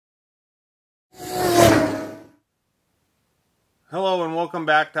Hello and welcome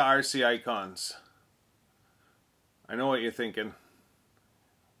back to RC Icons. I know what you're thinking.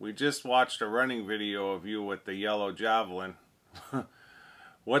 We just watched a running video of you with the yellow Javelin.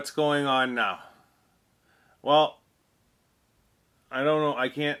 What's going on now? Well, I don't know. I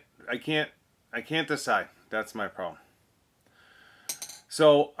can't decide. That's my problem.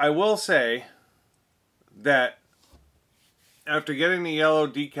 So I will say that after getting the yellow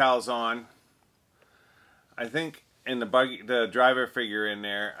decals on, I think in the buggy, the driver figure in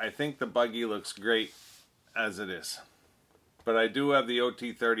there, I think the buggy looks great as it is. But I do have the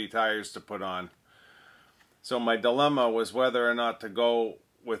OT30 tires to put on. So my dilemma was whether or not to go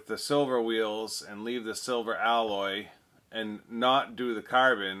with the silver wheels and leave the silver alloy and not do the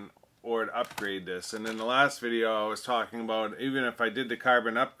carbon, or to upgrade this. And in the last video I was talking about, even if I did the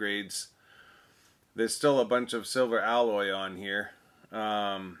carbon upgrades, there's still a bunch of silver alloy on here.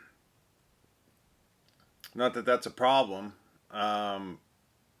 Not that that's a problem.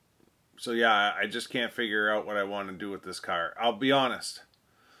 So yeah, I just can't figure out what I want to do with this car. I'll be honest.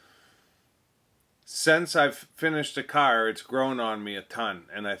 Since I've finished the car, it's grown on me a ton,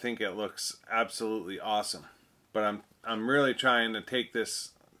 and I think it looks absolutely awesome. But I'm really trying to take this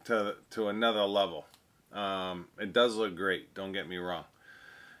to another level. It does look great, don't get me wrong.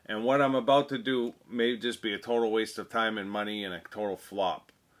 And what I'm about to do may just be a total waste of time and money and a total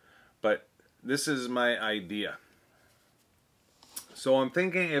flop. But this is my idea. So I'm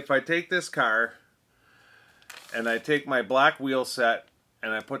thinking, if I take this car and I take my black wheel set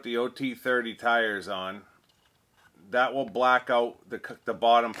and I put the OT30 tires on, that will black out the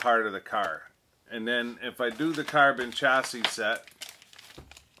bottom part of the car. And then if I do the carbon chassis set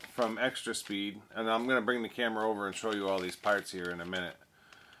from Extra Speed, and I'm going to bring the camera over and show you all these parts here in a minute,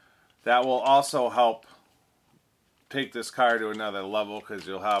 that will also help take this car to another level, because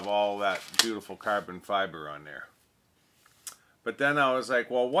you'll have all that beautiful carbon fiber on there. But then I was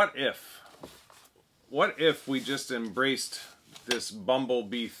like, well, what if we just embraced this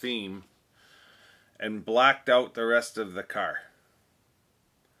bumblebee theme and blacked out the rest of the car?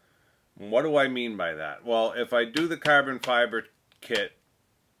 And what do I mean by that? Well, if I do the carbon fiber kit,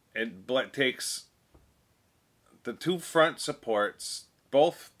 it takes the two front supports,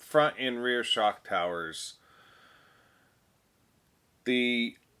 both front and rear shock towers,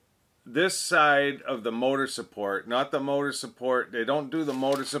 this side of the motor support, not the motor support. They don't do the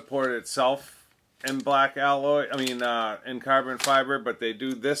motor support itself in black alloy, in carbon fiber, but they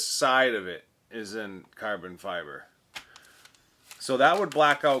do this side of it is in carbon fiber. So that would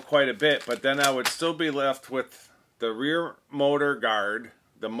black out quite a bit, but then I would still be left with the rear motor guard,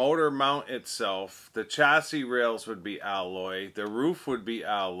 the motor mount itself, the chassis rails would be alloy, the roof would be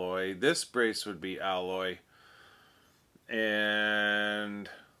alloy, this brace would be alloy, and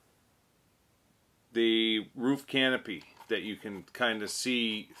the roof canopy that you can kind of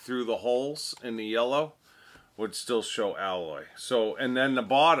see through the holes in the yellow would still show alloy. So, and then the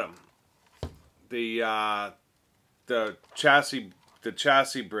bottom, the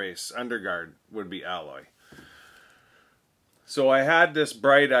chassis brace underguard would be alloy. So I had this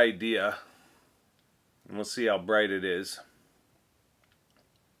bright idea, and we'll see how bright it is.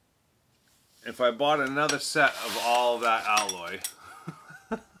 If I bought another set of all that alloy,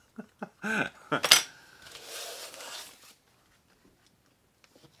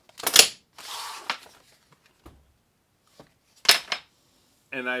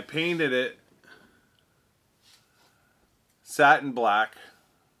 and I painted it satin black,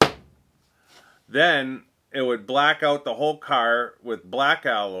 then it would black out the whole car with black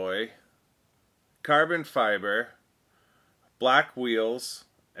alloy, carbon fiber, black wheels,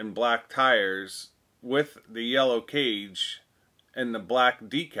 and black tires with the yellow cage and the black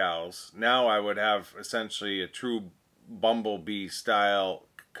decals. Now I would have essentially a true bumblebee style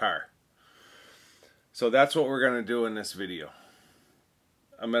car. So that's what we're going to do in this video.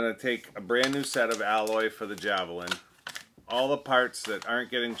 I'm going to take a brand new set of alloy for the Javelin, all the parts that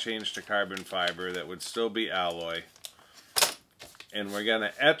aren't getting changed to carbon fiber that would still be alloy, and we're going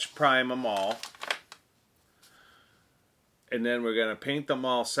to etch prime them all, and then we're going to paint them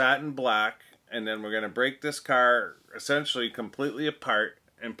all satin black, and then we're going to break this car essentially completely apart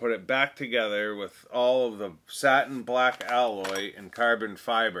and put it back together with all of the satin black alloy and carbon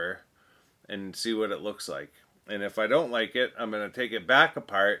fiber and see what it looks like. And if I don't like it, I'm going to take it back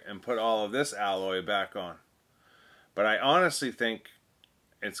apart and put all of this alloy back on. But I honestly think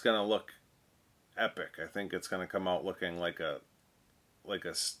it's going to look epic. I think it's going to come out looking like a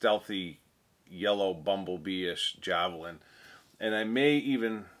stealthy yellow bumblebee-ish Javelin. And I may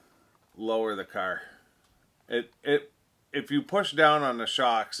even lower the car. If you push down on the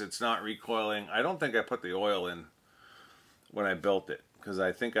shocks, it's not recoiling. I don't think I put the oil in when I built it, because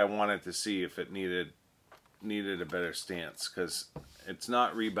I think I wanted to see if it needed a better stance, because it's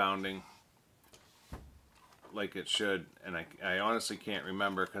not rebounding like it should, and I honestly can't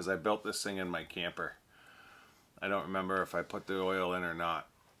remember, because I built this thing in my camper. I don't remember if I put the oil in or not.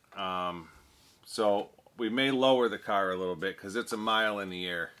 So we may lower the car a little bit, because it's a mile in the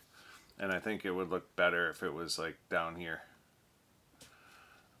air, and I think it would look better if it was like down here.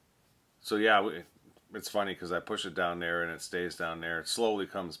 So yeah, it's funny because I push it down there and it stays down there. It slowly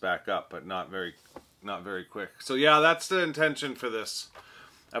comes back up, but not very quick. So yeah, that's the intention for this.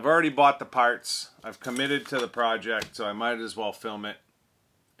 I've already bought the parts. I've committed to the project, so I might as well film it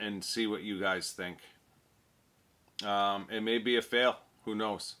and see what you guys think. It may be a fail. Who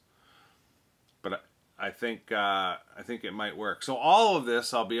knows? But I think it might work. So all of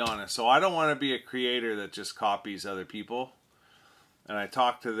this, I'll be honest. So I don't want to be a creator that just copies other people. And I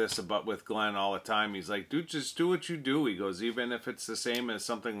talk to this about with Glenn all the time. He's like, dude, just do what you do. He goes, even if it's the same as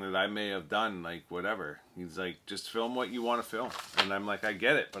something that I may have done, like whatever. He's like, just film what you want to film. And I'm like, I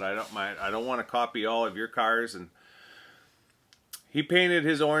get it, but I don't mind. I don't want to copy all of your cars. And he painted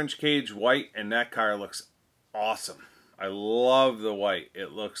his orange cage white, and that car looks awesome. I love the white.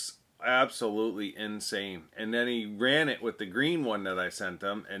 It looks absolutely insane. And then he ran it with the green one that I sent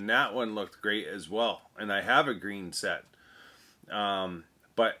him, and that one looked great as well. And I have a green set.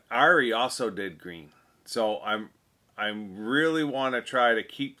 But Ari also did green, so I really want to try to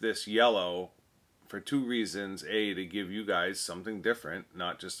keep this yellow for two reasons. A, to give you guys something different,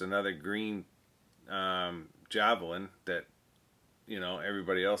 not just another green Javelin that, you know,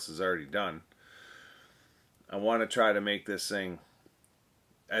 everybody else has already done. I want to try to make this thing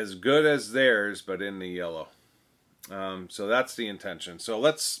as good as theirs, but in the yellow. So that's the intention. So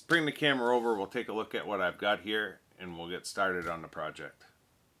let's bring the camera over. We'll take a look at what I've got here, and we'll get started on the project.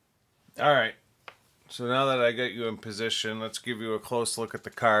 Alright, so now that I got you in position, let's give you a close look at the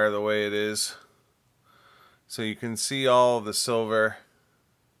car the way it is. So you can see all of the silver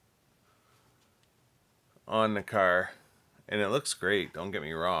on the car, and it looks great, don't get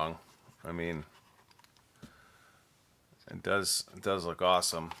me wrong. I mean, it does look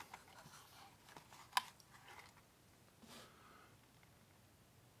awesome.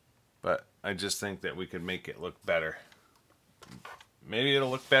 But I just think that we could make it look better. Maybe it'll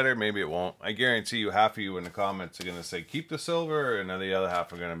look better, maybe it won't. I guarantee you half of you in the comments are going to say, keep the silver, and then the other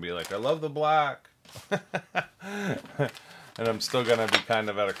half are going to be like, I love the black. And I'm still going to be kind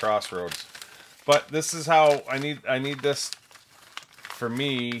of at a crossroads. But this is how I need this, for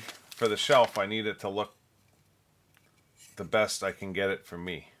me, for the shelf, I need it to look the best I can get it for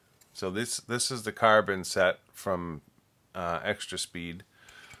me. So this is the carbon set from Extra Speed.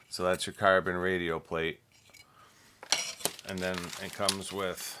 So that's your carbon radio plate. And then it comes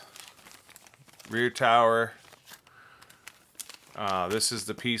with rear tower. This is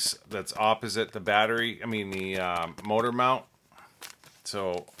the piece that's opposite the battery, the motor mount.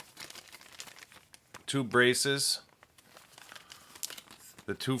 So two braces,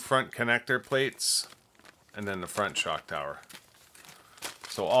 the two front connector plates, and then the front shock tower.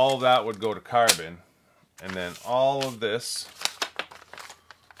 So all of that would go to carbon, and then all of this,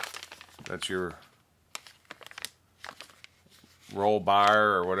 that's your roll bar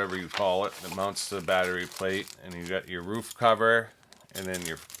or whatever you call it, that mounts to the battery plate. And you got your roof cover, and then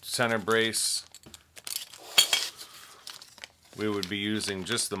your center brace. We would be using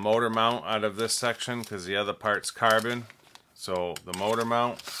just the motor mount out of this section because the other part's carbon. So the motor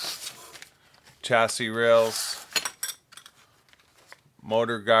mount, chassis rails,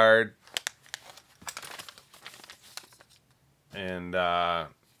 motor guard, and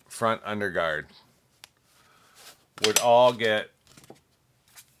front underguard would all get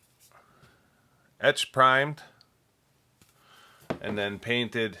etch primed and then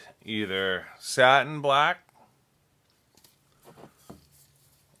painted either satin black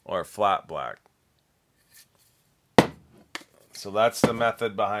or flat black. So that's the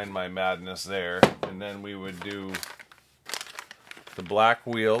method behind my madness there. And then we would do the black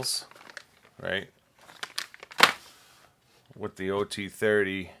wheels, right, with the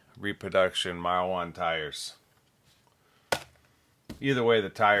OT30 reproduction mile 1 tires. Either way, the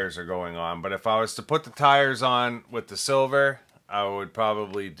tires are going on. But if I was to put the tires on with the silver, I would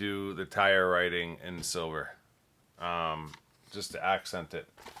probably do the tire writing in silver, just to accent it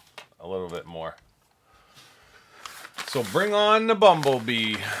a little bit more. So bring on the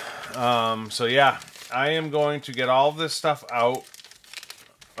Bumblebee. So yeah, I am going to get all of this stuff out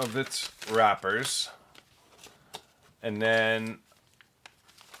of its wrappers. And then,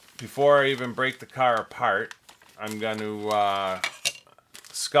 before I even break the car apart, I'm going to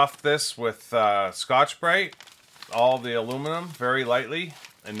scuff this with Scotch-Brite all the aluminum very lightly,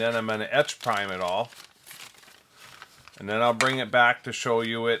 and then I'm going to etch prime it all. And then I'll bring it back to show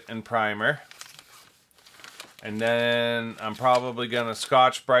you it in primer. And then I'm probably going to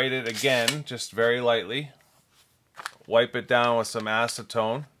Scotch-Brite it again, just very lightly. Wipe it down with some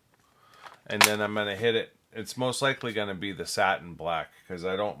acetone. And then I'm going to hit it. It's most likely going to be the satin black, because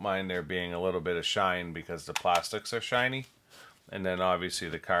I don't mind there being a little bit of shine because the plastics are shiny. And then obviously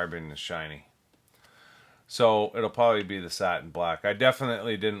the carbon is shiny. So it'll probably be the satin black. I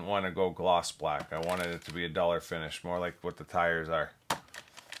definitely didn't want to go gloss black. I wanted it to be a duller finish, more like what the tires are.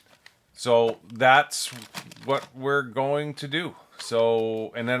 So that's what we're going to do.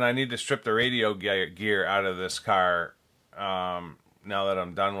 So, and then I need to strip the radio gear out of this car. Now that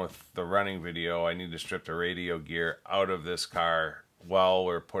I'm done with the running video, I need to strip the radio gear out of this car while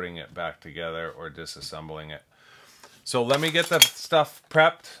we're putting it back together or disassembling it. So let me get the stuff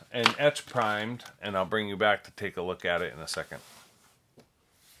prepped and etch primed, and I'll bring you back to take a look at it in a second.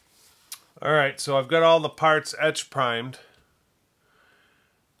 Alright, so I've got all the parts etch primed.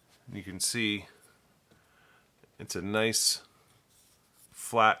 You can see it's a nice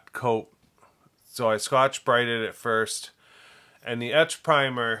flat coat. So I Scotch-Brited it first. And the etch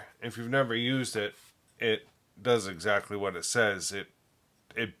primer, if you've never used it, it does exactly what it says. It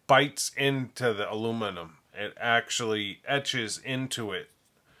bites into the aluminum. It actually etches into it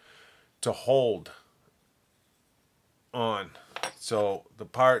to hold on. So the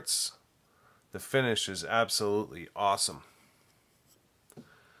parts, the finish is absolutely awesome.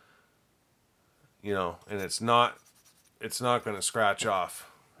 You know, and it's not going to scratch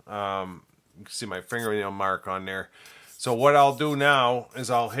off. You can see my fingernail mark on there. So what I'll do now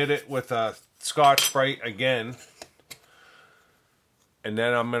is I'll hit it with a Scotch-Brite again. And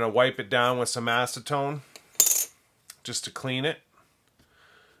then I'm going to wipe it down with some acetone just to clean it.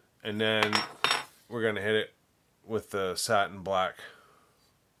 And then we're going to hit it with the satin black.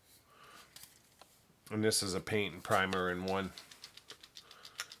 And this is a paint and primer in one.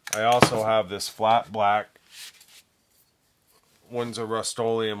 I also have this flat black. One's a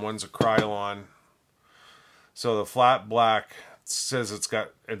Rust-Oleum, one's a Krylon. So the flat black says it's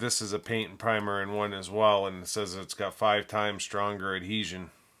got, this is a paint and primer in one as well, and it says it's got 5 times stronger adhesion.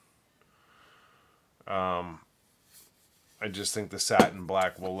 I just think the satin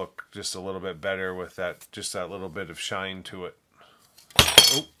black will look just a little bit better with that, just that little bit of shine to it.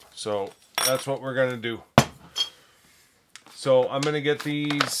 Oh, so that's what we're gonna do. So I'm gonna get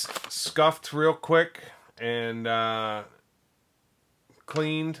these scuffed real quick and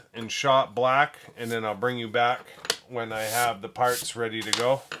cleaned and shot black, and then I'll bring you back when I have the parts ready to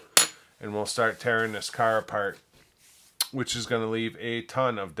go, and we'll start tearing this car apart, which is going to leave a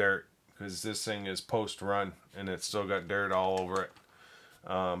ton of dirt because this thing is post-run and it's still got dirt all over it.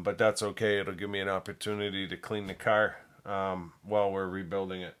 But that's okay. It'll give me an opportunity to clean the car while we're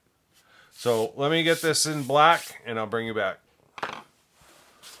rebuilding it. So let me get this in black and I'll bring you back.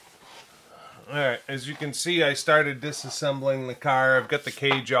 Alright, as you can see, I started disassembling the car. I've got the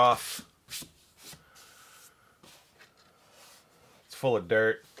cage off. It's full of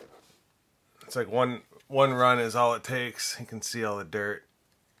dirt. It's like one run is all it takes. You can see all the dirt.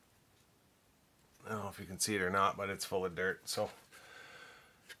 I don't know if you can see it or not, but it's full of dirt. So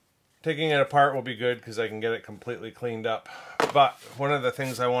taking it apart will be good because I can get it completely cleaned up. But one of the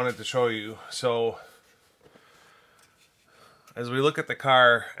things I wanted to show you, so as we look at the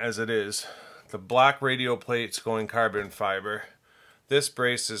car as it is, the black radio plate's going carbon fiber. This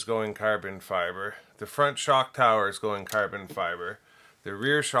brace is going carbon fiber. The front shock tower is going carbon fiber. The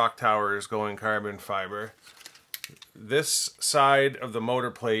rear shock tower is going carbon fiber. This side of the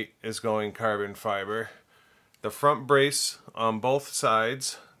motor plate is going carbon fiber. The front brace on both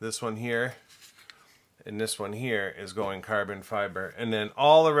sides, this one here and this one here, is going carbon fiber. And then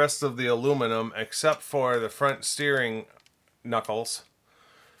all the rest of the aluminum, except for the front steering knuckles,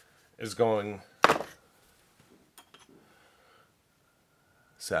 is going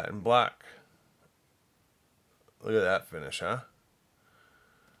satin black. Look at that finish, huh?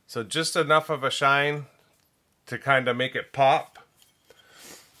 So just enough of a shine to kind of make it pop.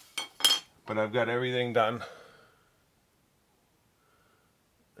 But I've got everything done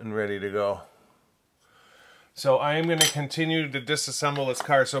and ready to go. So I am going to continue to disassemble this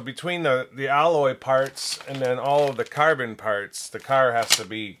car. So between the alloy parts and then all of the carbon parts, the car has to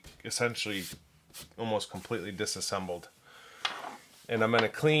be essentially almost completely disassembled. And I'm going to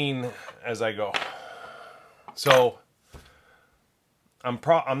clean as I go. So I'm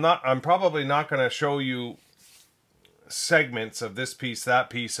probably not going to show you segments of this piece, that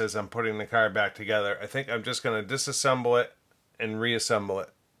piece as I'm putting the car back together. I think I'm just going to disassemble it and reassemble it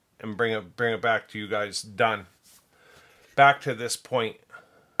and bring it back to you guys done. back to this point.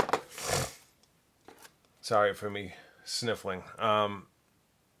 Sorry for me sniffling. And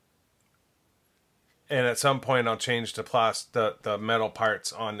at some point I'll change the metal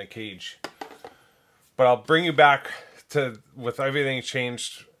parts on the cage. But I'll bring you back to, with everything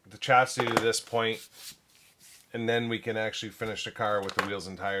changed, the chassis to this point, and then we can actually finish the car with the wheels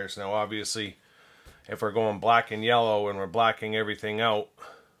and tires. Now obviously, if we're going black and yellow and we're blacking everything out,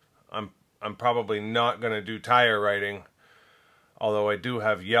 I'm probably not going to do tire writing, although I do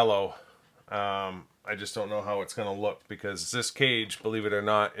have yellow. I just don't know how it's going to look, because this cage, believe it or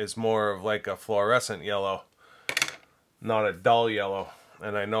not, is more of like a fluorescent yellow, not a dull yellow.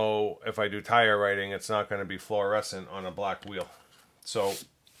 And I know if I do tire writing, it's not going to be fluorescent on a black wheel. So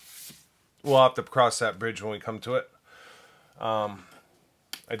we'll have to cross that bridge when we come to it. I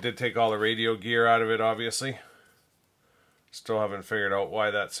did take all the radio gear out of it, obviously. Still haven't figured out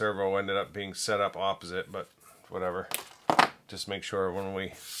why that servo ended up being set up opposite, but whatever. Just make sure when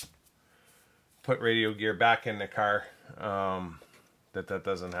we put radio gear back in the car, that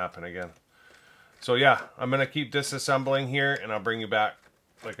doesn't happen again. So yeah, I'm going to keep disassembling here, and I'll bring you back,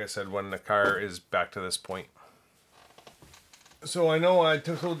 like I said, when the car is back to this point. So I know I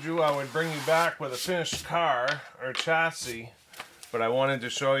told you I would bring you back with a finished car or chassis, but I wanted to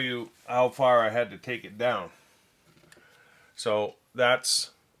show you how far I had to take it down. So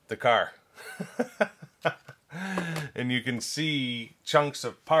that's the car. And you can see chunks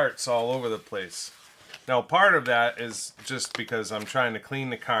of parts all over the place. Now part of that is just because I'm trying to clean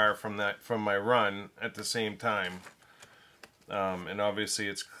the car from my run at the same time. And obviously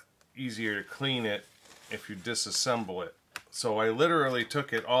it's easier to clean it if you disassemble it. So I literally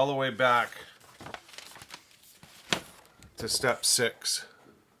took it all the way back to step 6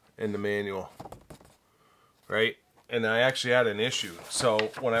 in the manual, right? And I actually had an issue.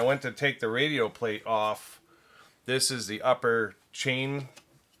 So when I went to take the radio plate off, this is the upper chain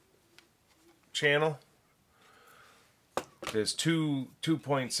channel. There's two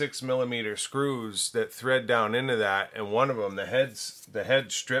 2.6 millimeter screws that thread down into that, and one of them, the head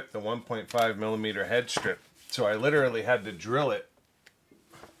strip, the 1.5 millimeter head strip. So I literally had to drill it.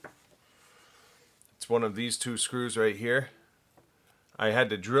 It's one of these two screws right here. I had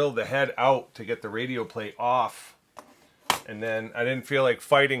to drill the head out to get the radio plate off, and then I didn't feel like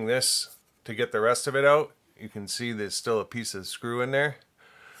fighting this to get the rest of it out. You can see there's still a piece of screw in there.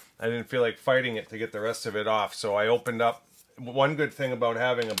 I didn't feel like fighting it to get the rest of it off, so I opened up. One good thing about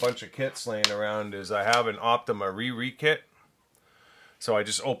having a bunch of kits laying around is I have an Optima rere kit. So I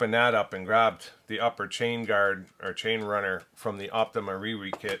just opened that up and grabbed the upper chain guard or chain runner from the Optima rere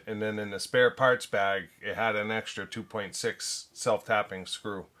kit, and then in the spare parts bag it had an extra 2.6 self-tapping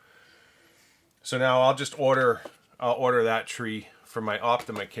screw. So now I'll order that tree for my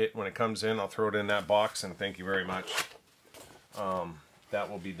Optima kit. When it comes in, I'll throw it in that box, and thank you very much. That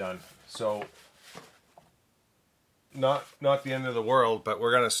will be done. So not the end of the world, but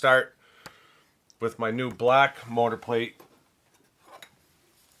we're going to start with my new black motor plate.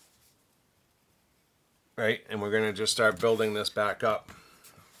 Right, and we're going to just start building this back up.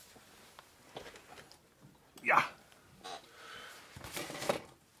 Yeah.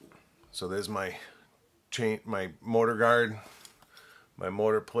 So there's my chain, my motor guard, my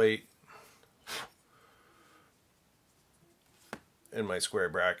motor plate, and my square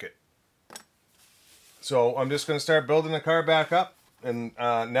bracket. So I'm just going to start building the car back up, and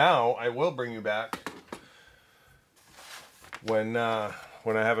now I will bring you back when I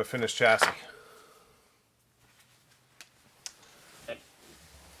have a finished chassis.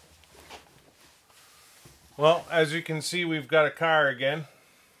 Well, as you can see, we've got a car again.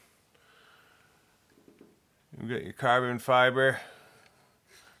 You've got your carbon fiber,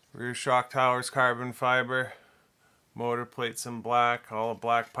 rear shock towers carbon fiber, motor plates in black, all the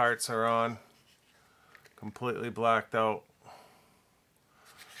black parts are on, completely blacked out.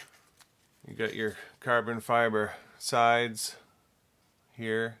 You got your carbon fiber sides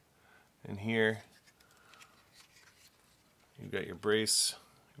here and here. You've got your brace,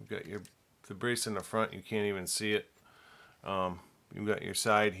 you've got the brace in the front, you can't even see it. You've got your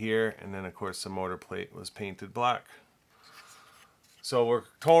side here, and then of course the motor plate was painted black. So we're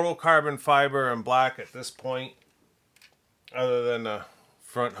total carbon fiber and black at this point, other than the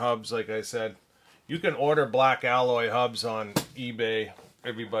front hubs. Like I said, you can order black alloy hubs on eBay,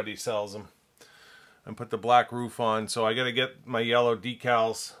 everybody sells them, and put the black roof on. So I got to get my yellow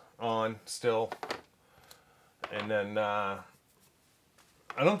decals on still, and then I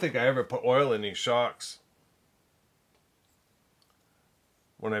don't think I ever put oil in these shocks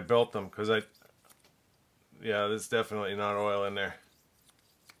when I built them, because yeah, there's definitely not oil in there.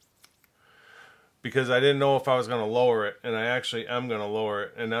 because I didn't know if I was going to lower it, and I actually am going to lower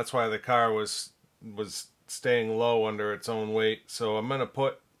it, and that's why the car was staying low under its own weight. So I'm going to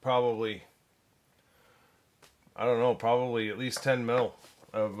put probably, I don't know, probably at least 10 mil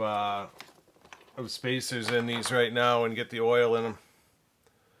of spacers in these right now and get the oil in them.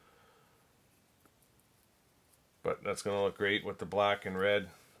 But that's going to look great with the black and red.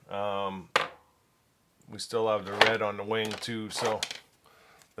 We still have the red on the wing too, so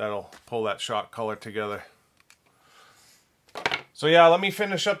that'll pull that shock color together. So yeah, let me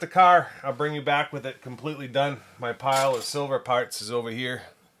finish up the car. I'll bring you back with it completely done. My pile of silver parts is over here.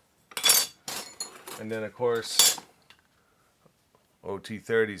 And then of course,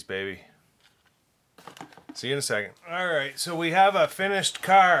 OT30s, baby. See you in a second. Alright, so we have a finished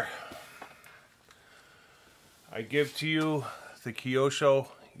car. I give to you the Kyosho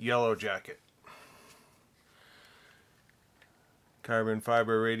Yellow Jacket. Carbon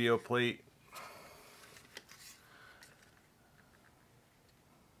fiber radio plate.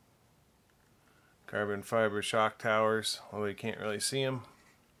 Carbon fiber shock towers, although you can't really see them.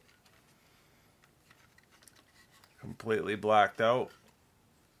 Completely blacked out.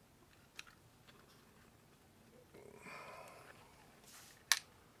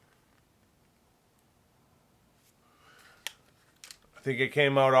 I think it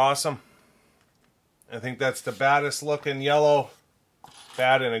came out awesome. I think that's the baddest looking yellow,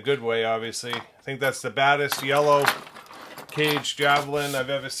 bad in a good way obviously. I think that's the baddest yellow cage Javelin I've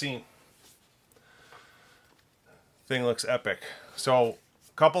ever seen. Thing looks epic. So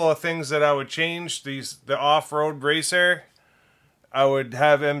a couple of things that I would change, the off-road racer, I would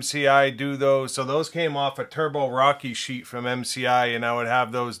have MCI do those. So those came off a Turbo Rocky sheet from MCI, and I would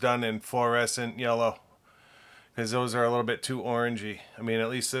have those done in fluorescent yellow, because those are a little bit too orangey. I mean, at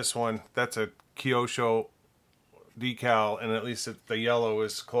least this one, that's a Kyosho decal, and at least the yellow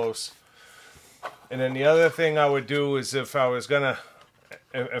is close. And then the other thing I would do is if I was gonna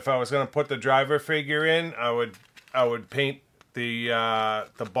put the driver figure in, I would paint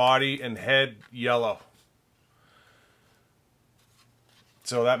the body and head yellow.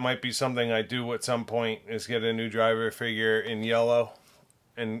 So that might be something I do at some point, is get a new driver figure in yellow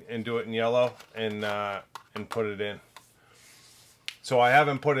and do it in yellow and put it in. So I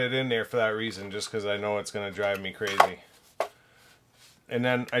haven't put it in there for that reason, just because I know it's going to drive me crazy. And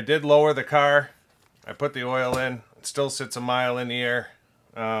then I did lower the car. I put the oil in. It still sits a mile in the air.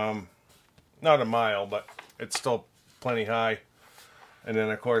 Not a mile, but it's still plenty high. And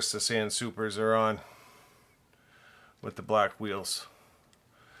then of course the sand supers are on with the black wheels.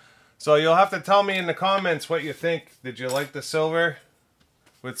 So you'll have to tell me in the comments what you think. Did you like the silver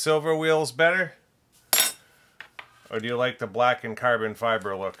with silver wheels better? Or do you like the black and carbon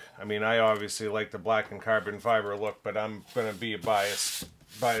fiber look? I mean, I obviously like the black and carbon fiber look, but I'm going to be a biased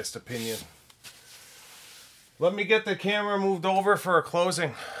opinion. Let me get the camera moved over for a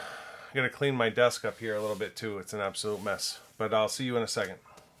closing. I'm going to clean my desk up here a little bit too. It's an absolute mess. But I'll see you in a second.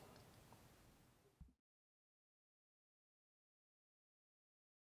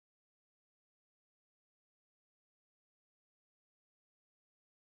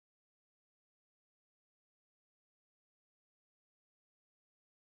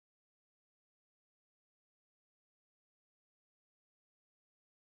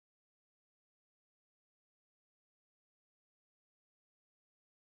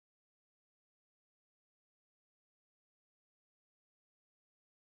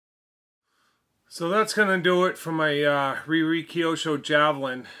 So that's going to do it for my rere Kyosho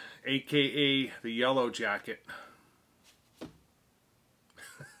Javelin, aka the Yellow Jacket.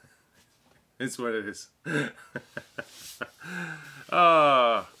 It's what it is.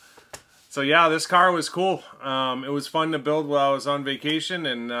 So yeah, this car was cool. It was fun to build while I was on vacation,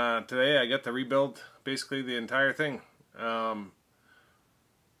 and today I got to rebuild basically the entire thing.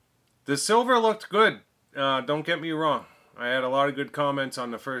 The silver looked good. Don't get me wrong. I had a lot of good comments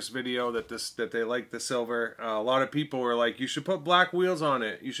on the first video that they liked the silver. A lot of people were like, "You should put black wheels on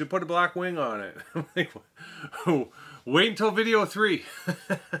it. You should put a black wing on it." I'm like, wait until video 3,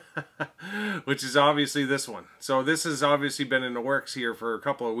 which is obviously this one. So this has obviously been in the works here for a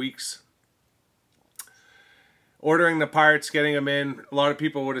couple of weeks. Ordering the parts, getting them in. A lot of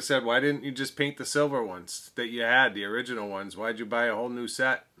people would have said, "Why didn't you just paint the silver ones that you had, the original ones? Why'd you buy a whole new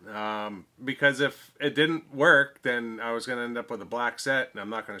set?" Because if it didn't work, then I was going to end up with a black set, and I'm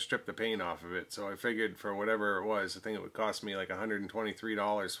not going to strip the paint off of it. So I figured for whatever it was, I think it would cost me like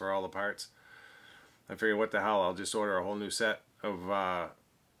 $123 for all the parts. I figured, what the hell, I'll just order a whole new set of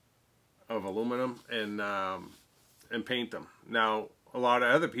aluminum and paint them. Now, a lot of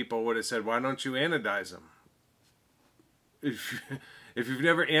other people would have said, "Why don't you anodize them?" If you've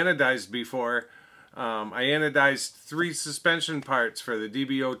never anodized before, I anodized 3 suspension parts for the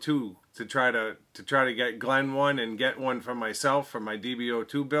DB02 to try to get Glenn one and get one for myself for my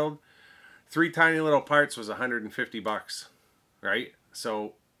DB02 build. 3 tiny little parts was 150 bucks, right?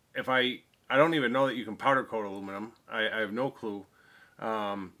 So if I don't even know that you can powder coat aluminum. I have no clue.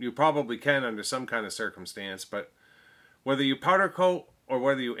 You probably can under some kind of circumstance, but whether you powder coat or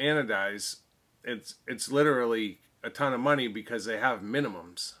whether you anodize, it's literally a ton of money because they have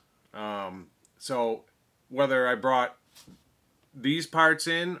minimums. So whether I brought these parts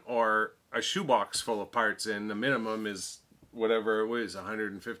in or a shoebox full of parts in, the minimum is whatever it was,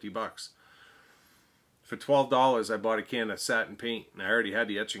 150 bucks. For $12, I bought a can of satin paint, and I already had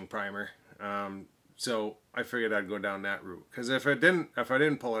the etching primer. So I figured I'd go down that route. Because if I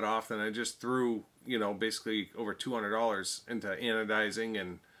didn't pull it off, then I just threw, you know, basically over $200 into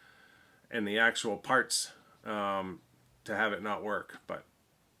anodizing and the actual parts to have it not work. But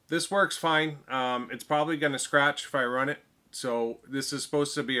this works fine. It's probably going to scratch if I run it. So this is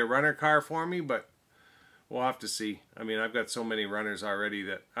supposed to be a runner car for me, but we'll have to see. I mean, I've got so many runners already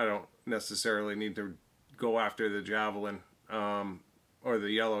that I don't necessarily need to go after the Javelin or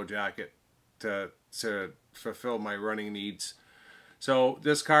the Yellow Jacket to fulfill my running needs. So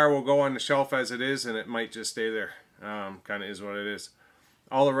this car will go on the shelf as it is, and it might just stay there. Kind of is what it is.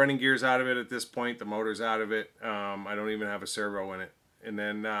 All the running gear's out of it at this point. The motor's out of it. I don't even have a servo in it. And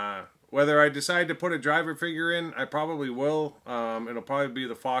then whether I decide to put a driver figure in, I probably will. It'll probably be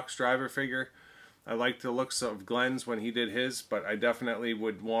the Fox driver figure. I like the looks of Glenn's when he did his, but I definitely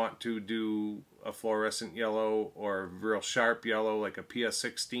would want to do a fluorescent yellow or real sharp yellow, like a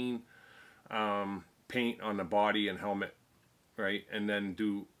PS16 paint on the body and helmet, right? And then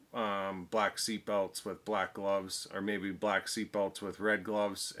do black seat belts with black gloves, or maybe black seat belts with red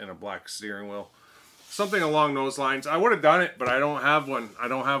gloves and a black steering wheel. Something along those lines. I would have done it, but I don't have one. I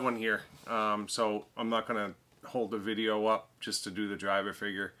don't have one here. So I'm not going to hold the video up just to do the driver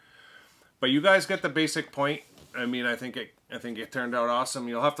figure. But you guys get the basic point. I mean, I think it turned out awesome.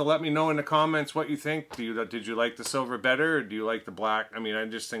 You'll have to let me know in the comments what you think. Did you like the silver better, or do you like the black? I mean, I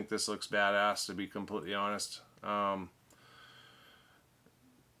just think this looks badass, to be completely honest.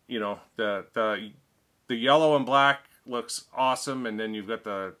 You know, the yellow and black looks awesome, and then you've got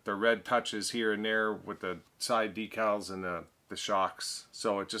the red touches here and there with the side decals and the shocks,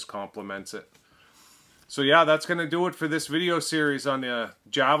 so it just complements it. So yeah, that's going to do it for this video series on the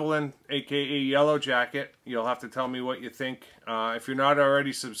Javelin, aka Yellow Jacket. You'll have to tell me what you think. If you're not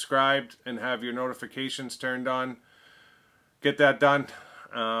already subscribed and have your notifications turned on, get that done.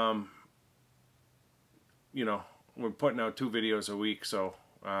 You know, we're putting out 2 videos a week, so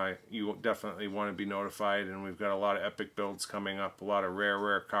you definitely want to be notified. And we've got a lot of epic builds coming up, a lot of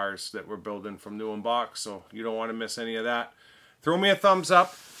rare cars that we're building from new in box, so you don't want to miss any of that. Throw me a thumbs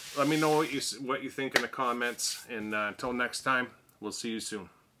up. Let me know what you think in the comments, and until next time, we'll see you soon.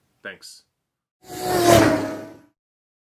 Thanks.